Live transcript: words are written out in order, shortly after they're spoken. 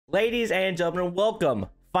Ladies and gentlemen, welcome.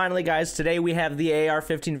 Finally, guys, today we have the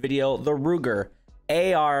AR15 video, the Ruger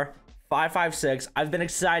AR556. I've been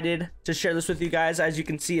excited to share this with you guys. As you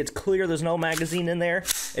can see, it's clear. There's no magazine in there.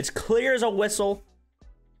 It's clear as a whistle.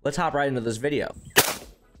 Let's hop right into this video.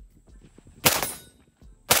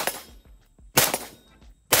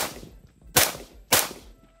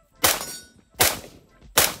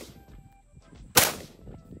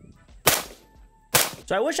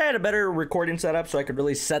 So I wish I had a better recording setup so I could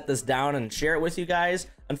really set this down and share it with you guys.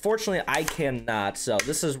 Unfortunately, I cannot. So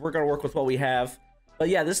we're gonna work with what we have. But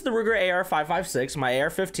yeah, this is the Ruger AR556, my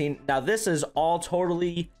AR15. Now this is all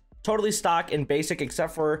totally stock and basic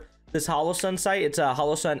except for this HoloSun sight. It's a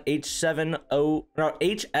HoloSun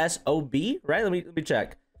HSOB, right? Let me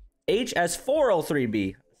check.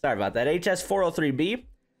 HS403B. Sorry about that. HS403B.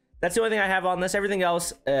 That's the only thing I have on this. Everything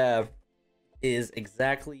else is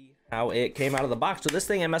exactly how it came out of the box. So this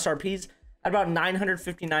thing MSRP's at about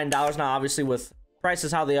 $959. Now obviously with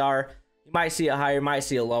prices how they are, you might see it higher, you might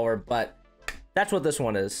see it lower, but that's what this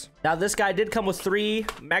one is. Now this guy did come with 3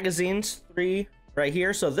 magazines, 3 right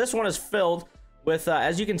here. So this one is filled with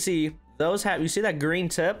as you can see, those have, you see that green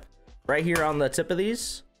tip right here on the tip of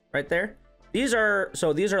these right there? These are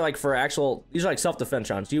like for actual, these are like self-defense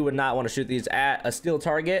rounds. You would not want to shoot these at a steel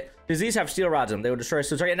target because these have steel rods in them. They would destroy a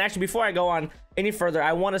steel target. And actually, before I go on any further,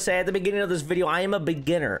 I want to say at the beginning of this video, I am a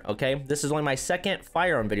beginner, okay? This is only my second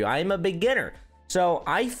firearm video. I am a beginner. So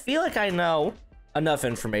I feel like I know enough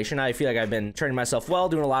information. I feel like I've been training myself well,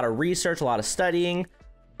 doing a lot of research, a lot of studying,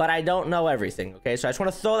 but I don't know everything, okay? So I just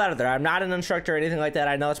want to throw that out there. I'm not an instructor or anything like that.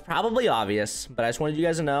 I know it's probably obvious, but I just wanted you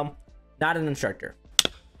guys to know, not an instructor.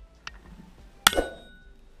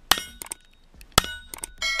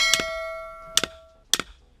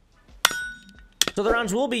 So the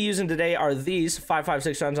rounds we'll be using today are these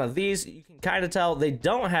 5.56 rounds. On these, you can kind of tell they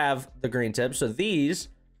don't have the green tips. So these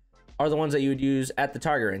are the ones that you would use at the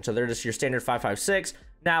target range. So they're just your standard 5.56.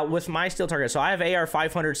 Now with my steel target, so I have AR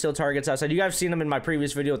 500 steel targets outside. You guys have seen them in my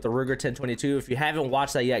previous video with the Ruger 1022. If you haven't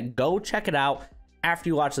watched that yet, go check it out after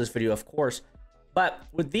you watch this video, of course. But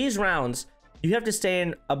with these rounds, you have to stay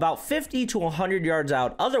in about 50 to 100 yards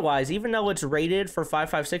out. Otherwise, even though it's rated for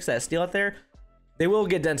 5.56, that steel out there, they will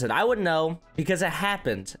get dented. I would know because it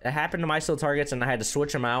happened. It happened to my steel targets and I had to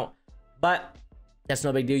switch them out. But that's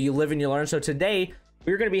no big deal. You live and you learn. So today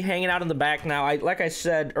we're going to be hanging out in the back. Now, like I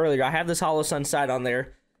said earlier, I have this HoloSun sight on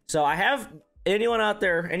there. So I have anyone out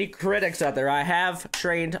there, any critics out there, I have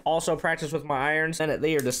trained, also practiced with my irons, and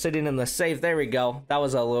they are just sitting in the safe. There we go. That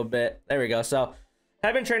was a little bit. There we go. So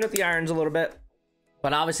I've been trained with the irons a little bit,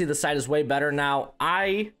 but obviously the sight is way better. Now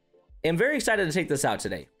I am very excited to take this out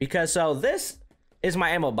today because this is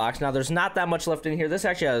my ammo box. Now there's not that much left in here. This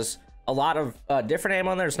actually has a lot of different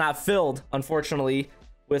ammo in there. It's not filled, unfortunately,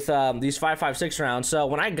 with these 5.56 rounds. So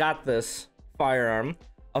when I got this firearm,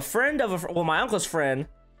 a friend of my uncle's friend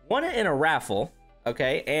won it in a raffle,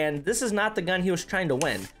 okay? And this is not the gun he was trying to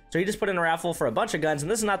win. So he just put in a raffle for a bunch of guns,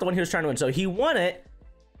 and this is not the one he was trying to win. So he won it,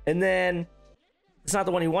 and then it's not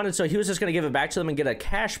the one he wanted, so he was just gonna give it back to them and get a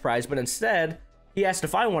cash prize, but instead he asked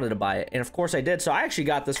if I wanted to buy it, and of course I did. So I actually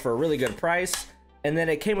got this for a really good price. And then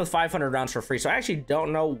it came with 500 rounds for free. So I actually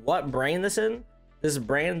don't know what brand this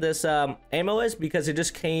ammo is, because it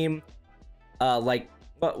just came like,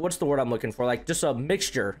 what's the word I'm looking for? Like just a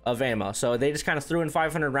mixture of ammo. So they just kind of threw in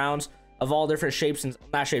 500 rounds of all different shapes and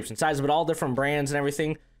not shapes and sizes, but all different brands and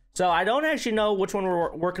everything. So I don't actually know which one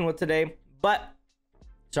we're working with today, but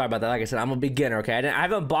sorry about that. Like I said, I'm a beginner, okay? I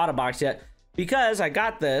haven't bought a box yet because I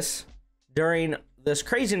got this during this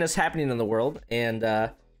craziness happening in the world,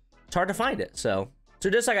 and it's hard to find it. So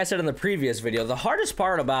just like I said in the previous video, the hardest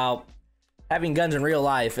part about having guns in real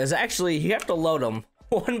life is actually you have to load them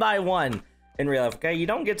one by one in real life, okay? You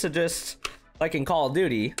don't get to just like in Call of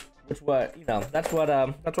Duty, which that's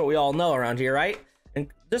what we all know around here, right? And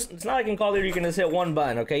it's not like in Call of Duty you can just hit one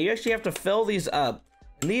button, okay? You actually have to fill these up,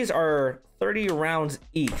 and these are 30 rounds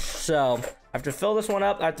each. So I have to fill this one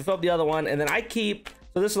up, I have to fill up the other one, and then I keep,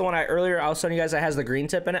 so this is the one I was telling you guys that has the green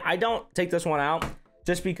tip in it. I don't take this one out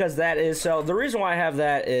just because that is, so the reason why I have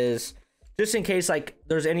that is just in case like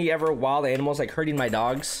there's any ever wild animals like hurting my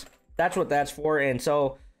dogs. That's what that's for. And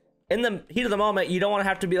so in the heat of the moment, you don't want to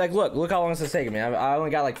have to be like, look how long this is taking me. I only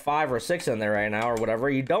got like 5 or 6 in there right now or whatever.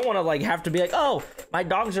 You don't want to like have to be like, oh, my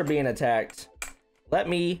dogs are being attacked, let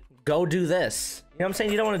me go do this. You know what I'm saying?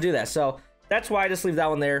 You don't want to do that. So that's why I just leave that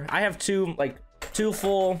one there. I have two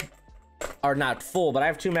full, or not full, but I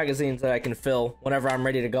have 2 magazines that I can fill whenever I'm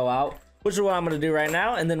ready to go out, which is what I'm going to do right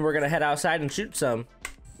now. And then we're going to head outside and shoot some.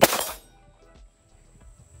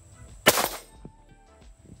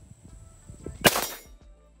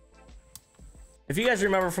 if you guys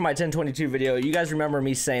remember from my 1022 video, you guys remember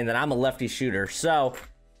me saying that I'm a lefty shooter. So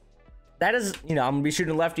that is, you know, I'm gonna be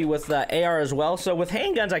shooting lefty with the AR as well. So with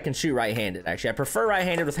handguns, I can shoot right-handed. Actually, I prefer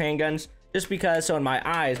right-handed with handguns just because, so in my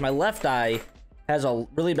eyes, my left eye has a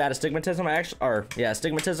really bad astigmatism.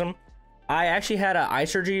 Astigmatism. I actually had an eye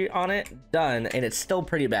surgery on it done, and it's still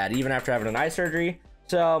pretty bad, even after having an eye surgery.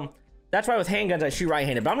 So that's why with handguns, I shoot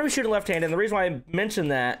right-handed, but I'm gonna be shooting left-handed. And the reason why I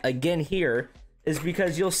mentioned that again here is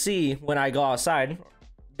because you'll see when I go outside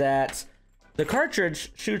that the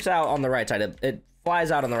cartridge shoots out on the right side. It flies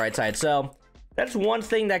out on the right side. So that's one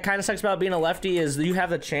thing that kind of sucks about being a lefty, is you have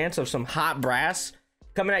the chance of some hot brass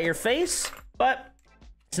coming at your face, but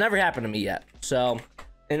it's never happened to me yet. So,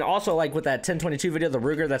 and also like with that 1022 video, the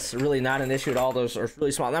Ruger, that's really not an issue at all. Those are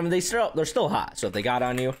really small. I mean, they're still hot. So if they got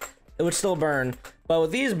on you, it would still burn. But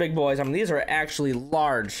with these big boys, I mean, these are actually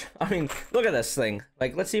large. I mean, look at this thing.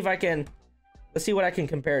 Like, let's see what I can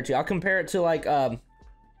compare it to. I'll compare it to like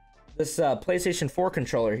this PlayStation 4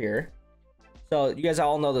 controller here. So you guys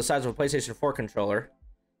all know the size of a PlayStation 4 controller.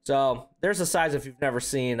 So there's the size if you've never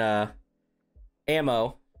seen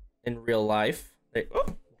ammo in real life.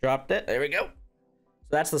 Dropped it. There we go.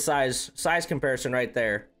 So that's the size comparison right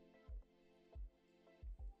there.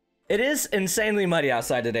 It is insanely muddy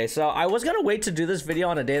outside today. So I was gonna wait to do this video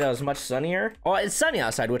on a day that was much sunnier. Oh, it's sunny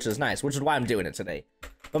outside, which is nice, which is why I'm doing it today.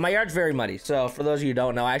 But my yard's very muddy. So for those of you who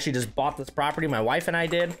don't know, I actually just bought this property. My wife and I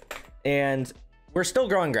did, and we're still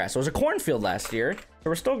growing grass. So it was a cornfield last year, so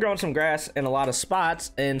we're still growing some grass in a lot of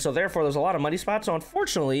spots, and so therefore there's a lot of muddy spots. So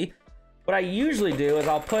unfortunately, what I usually do is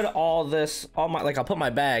I'll put I'll put my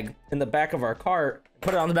bag in the back of our cart,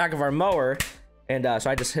 put it on the back of our mower, and so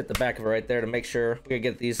I just hit the back of it right there to make sure we can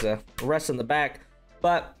get these rest in the back.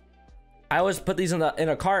 But I always put these in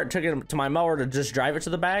a cart, took it to my mower to just drive it to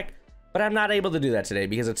the back, but I'm not able to do that today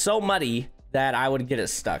because it's so muddy that I would get it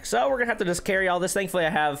stuck. So we're gonna have to just carry all this. Thankfully, I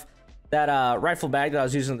have that rifle bag that I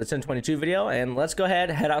was using in the 1022 video, and let's go ahead,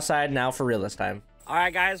 head outside now for real this time. All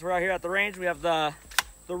right, guys, we're out here at the range. We have the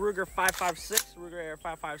Ruger 556, Ruger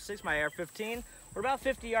AR556, my AR15. We're about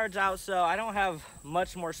 50 yards out, so I don't have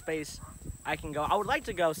much more space I can go. I would like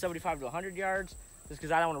to go 75 to 100 yards, just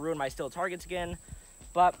because I don't want to ruin my steel targets again.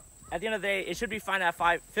 But at the end of the day, it should be fine at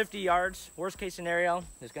 50 yards. Worst case scenario,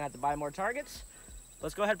 just gonna have to buy more targets.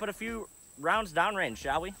 Let's go ahead and put a few rounds downrange,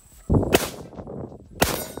 shall we?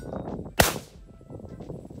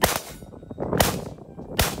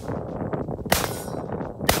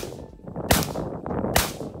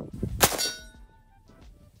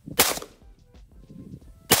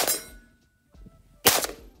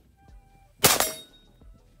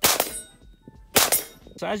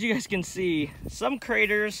 So as you guys can see, some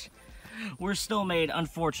craters were still made,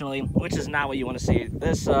 unfortunately, which is not what you want to see.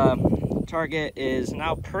 This target is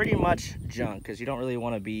now pretty much junk because you don't really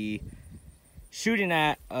want to be shooting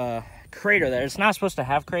at a crater there. It's not supposed to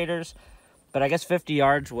have craters, but I guess 50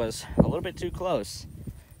 yards was a little bit too close.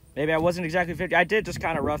 Maybe I wasn't exactly 50. I did just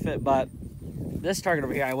kind of rough it, but this target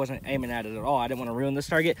over here, I wasn't aiming at it at all. I didn't want to ruin this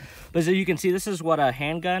target. But as you can see, this is what a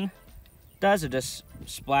handgun does. It just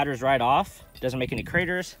splatters right off. Doesn't make any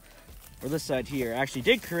craters. Or this side here actually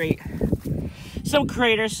did create some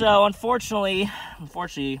craters, so unfortunately I'm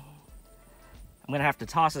gonna have to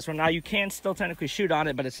toss this one. Now you can still technically shoot on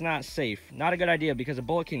it, but it's not safe. Not a good idea because a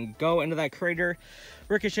bullet can go into that crater,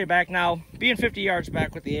 ricochet back. Now being 50 yards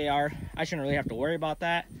back with the AR, I shouldn't really have to worry about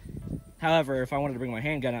that. However, if I wanted to bring my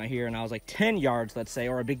handgun out here and I was like 10 yards, let's say,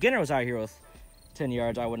 or a beginner was out here with 10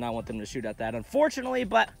 yards, I would not want them to shoot at that, unfortunately.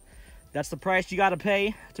 But that's the price you gotta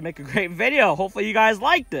pay to make a great video. Hopefully you guys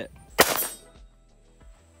liked it.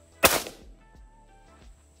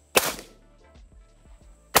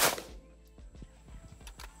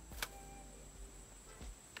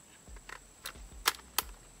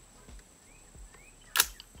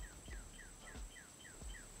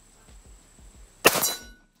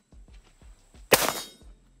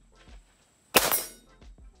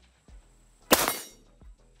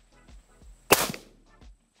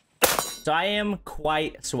 So I am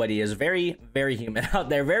quite sweaty. It's very, very humid out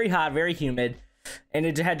there. Very hot, very humid. And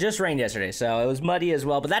it had just rained yesterday, so it was muddy as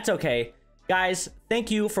well, but that's okay. Guys,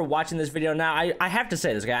 thank you for watching this video. Now, I have to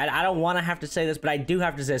say this, guys. I don't want to have to say this, but I do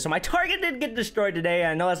have to say this. So my target did get destroyed today.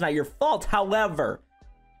 I know that's not your fault. However,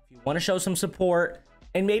 if you want to show some support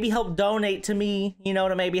and maybe help donate to me, you know,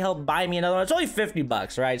 to maybe help buy me another one. It's only 50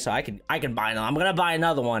 bucks, right? So I can buy another. I'm going to buy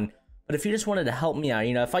another one. But if you just wanted to help me out,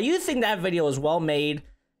 you know, if you think that video is well made,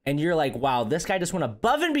 and you're like, wow, this guy just went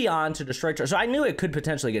above and beyond to destroy. So I knew it could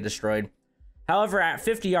potentially get destroyed. However, at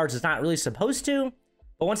 50 yards, it's not really supposed to.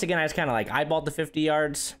 But once again, I just kind of like eyeballed the 50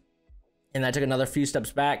 yards. And I took another few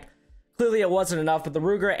steps back. Clearly it wasn't enough, but the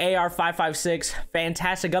Ruger AR556,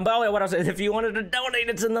 fantastic gun. But oh, wait, what else? If you wanted to donate,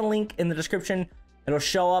 it's in the link in the description. It'll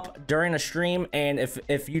show up during a stream, and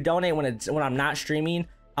if you donate when I'm not streaming,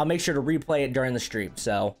 I'll make sure to replay it during the stream.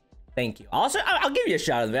 So thank you. Also, I'll give you a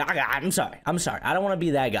shout out. I'm sorry. I don't want to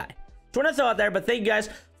be that guy. Just want to throw it out there, but thank you guys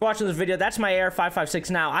for watching this video. That's my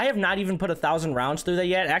AR556. Now, I have not even put 1,000 rounds through that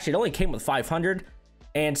yet. Actually, it only came with 500.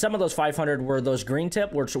 And some of those 500 were those green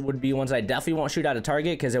tip, which would be ones I definitely won't shoot at a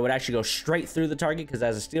target because it would actually go straight through the target because it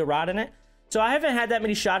has a steel rod in it. So I haven't had that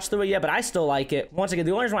many shots through it yet, but I still like it. Once again,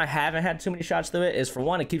 the only reason why I haven't had too many shots through it is, for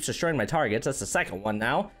one, it keeps destroying my targets. That's the second one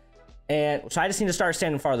now. And so I just need to start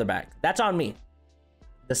standing farther back. That's on me.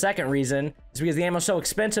 The second reason is because the ammo is so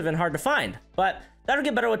expensive and hard to find. But that'll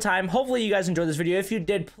get better with time. Hopefully you guys enjoyed this video. If you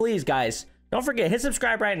did, please, guys, don't forget, hit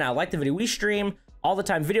subscribe right now. Like the video. We stream all the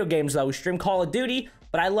time video games, though. We stream Call of Duty,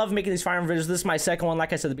 but I love making these firearm videos. This is my second one.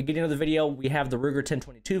 Like I said at the beginning of the video, we have the Ruger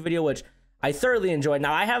 1022 video, which I thoroughly enjoyed.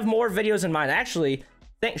 Now, I have more videos in mind. Actually,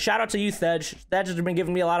 shout out to you, Thedge. Thedge has been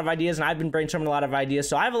giving me a lot of ideas, and I've been brainstorming a lot of ideas.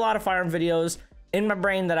 So I have a lot of firearm videos in my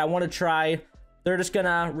brain that I want to try. They're just going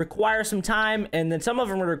to require some time, and then some of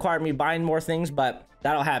them will require me buying more things, but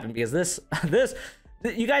that'll happen because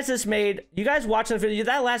you guys watching the video,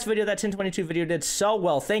 that last video, that 1022 video did so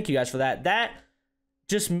well. Thank you guys for that. That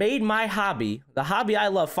just made my hobby, the hobby I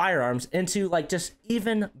love, firearms, into like just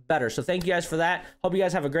even better. So thank you guys for that. Hope you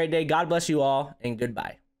guys have a great day. God bless you all, and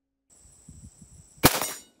goodbye.